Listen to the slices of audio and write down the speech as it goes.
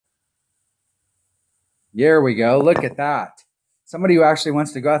There we go. Look at that. Somebody who actually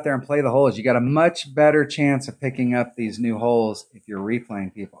wants to go out there and play the holes, you got a much better chance of picking up these new holes if you're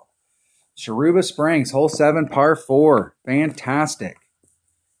replaying people. Shiruba Springs, hole 7, par 4. Fantastic.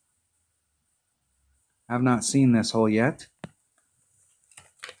 I've not seen this hole yet.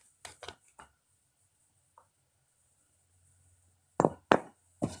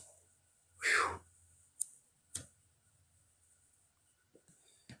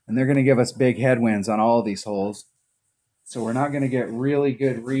 And they're going to give us big headwinds on all of these holes. So we're not going to get really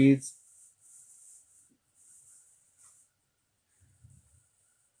good reads.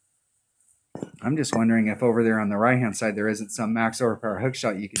 I'm just wondering if over there on the right-hand side there isn't some max overpower hook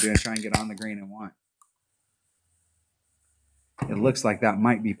shot you could do and try and get on the green in one. It looks like that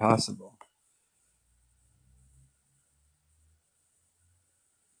might be possible.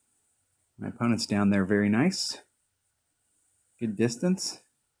 My opponent's down there, very nice. Good distance.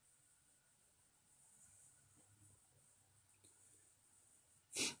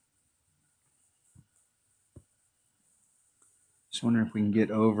 Just wondering if we can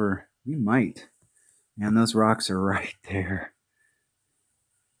get over. We might. Man, those rocks are right there.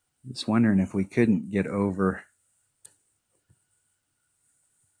 Just wondering if we couldn't get over.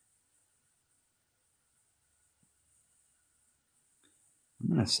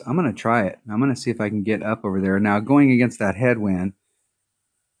 I'm gonna try it. I'm gonna see if I can get up over there. Now going against that headwind,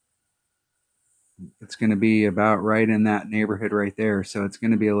 it's gonna be about right in that neighborhood right there. So it's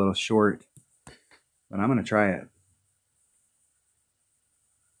gonna be a little short, but I'm gonna try it.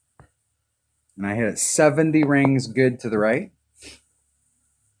 And I hit it 70 rings good to the right.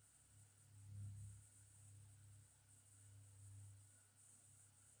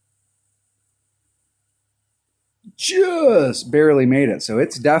 Just barely made it. So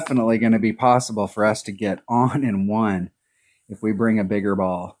it's definitely going to be possible for us to get on in one if we bring a bigger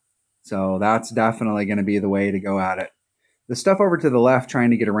ball. So that's definitely going to be the way to go at it. The stuff over to the left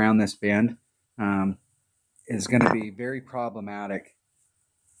trying to get around this bend is going to be very problematic.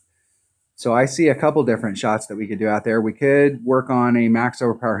 So I see a couple different shots that we could do out there. We could work on a max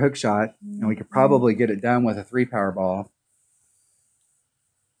overpower hook shot, and we could probably get it done with a 3-power ball.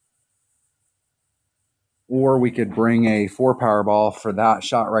 Or we could bring a 4-power ball for that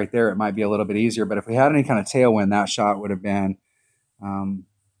shot right there. It might be a little bit easier. But if we had any kind of tailwind, that shot would have been a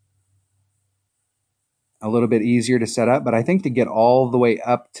little bit easier to set up. But I think to get all the way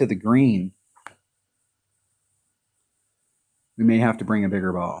up to the green, we may have to bring a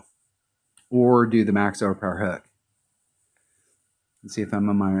bigger ball or do the max overpower hook. Let's see if I'm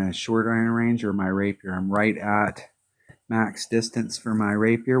on my short iron range or my rapier. I'm right at max distance for my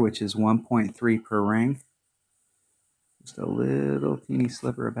rapier, which is 1.3 per ring. Just a little teeny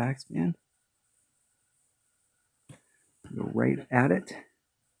sliver of backspin. Go right at it.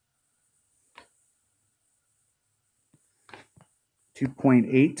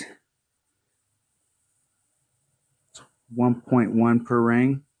 2.8. 1.1 per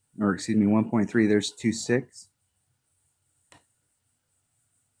ring. Or excuse me, 1.3. There's 2.6.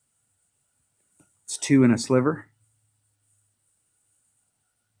 It's 2 and a sliver.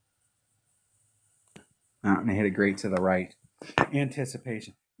 And I hit it great to the right.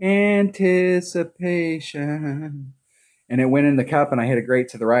 Anticipation. Anticipation. And it went in the cup and I hit it great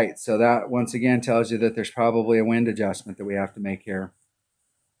to the right. So that once again tells you that there's probably a wind adjustment that we have to make here.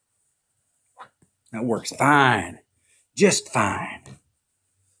 That works fine. Just fine.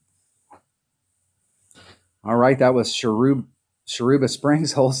 All right, that was Shiruba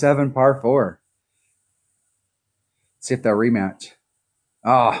Springs, hole 7, par 4. Let's see if they'll rematch.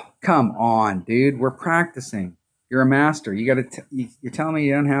 Oh, come on, dude. We're practicing. You're a master. You're telling me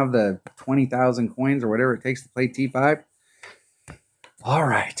you don't have the 20,000 coins or whatever it takes to play T5? All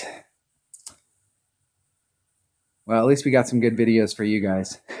right. Well, at least we got some good videos for you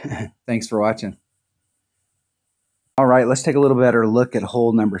guys. Thanks for watching. All right, let's take a little better look at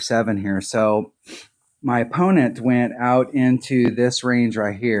hole number 7 here. So my opponent went out into this range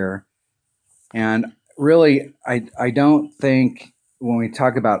right here. And really, I don't think when we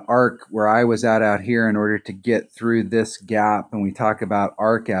talk about arc where I was at out here in order to get through this gap, and we talk about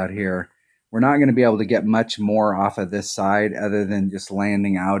arc out here, we're not going to be able to get much more off of this side other than just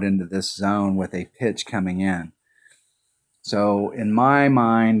landing out into this zone with a pitch coming in. So in my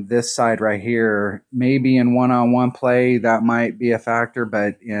mind, this side right here, maybe in one-on-one play, that might be a factor,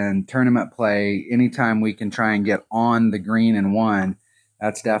 but in tournament play, anytime we can try and get on the green in one,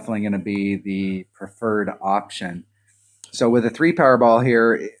 that's definitely going to be the preferred option. So with a 3-power ball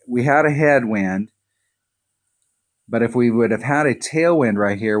here, we had a headwind, But if we would have had a tailwind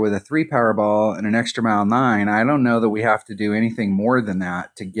right here with a 3 power ball and an extra mile 9, I don't know that we have to do anything more than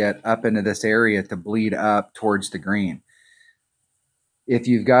that to get up into this area to bleed up towards the green. If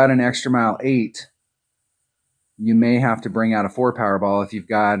you've got an extra mile 8, you may have to bring out a 4 power ball. If you've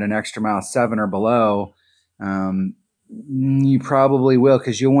got an extra mile 7 or below, you probably will,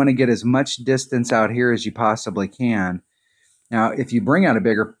 because you'll want to get as much distance out here as you possibly can. Now, if you bring out a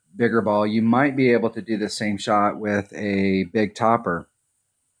bigger ball, you might be able to do the same shot with a big topper.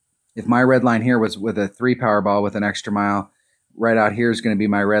 If my red line here was with a 3 power ball with an extra mile, right out here is going to be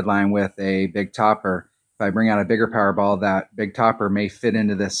my red line with a big topper. If I bring out a bigger power ball, that big topper may fit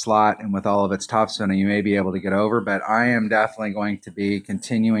into this slot, and with all of its topspin, you may be able to get over. But I am definitely going to be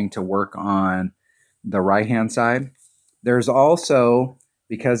continuing to work on the right-hand side. There's also,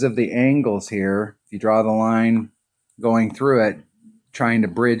 because of the angles here, if you draw the line going through it, trying to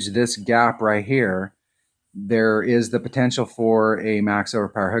bridge this gap right here, there is the potential for a max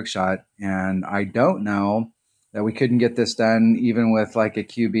overpower hook shot. And I don't know that we couldn't get this done even with like a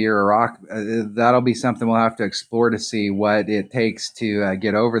QB or a rock. That'll be something we'll have to explore to see what it takes to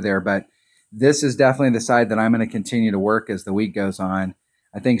get over there. But this is definitely the side that I'm going to continue to work as the week goes on.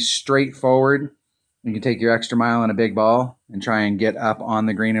 I think straightforward, you can take your extra mile and a big ball and try and get up on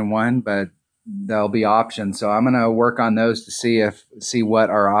the green in 1, but there'll be options. So I'm going to work on those to see what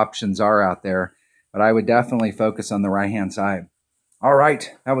our options are out there. But I would definitely focus on the right-hand side. All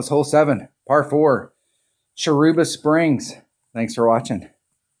right, that was hole 7, par 4. Shiruba Springs. Thanks for watching.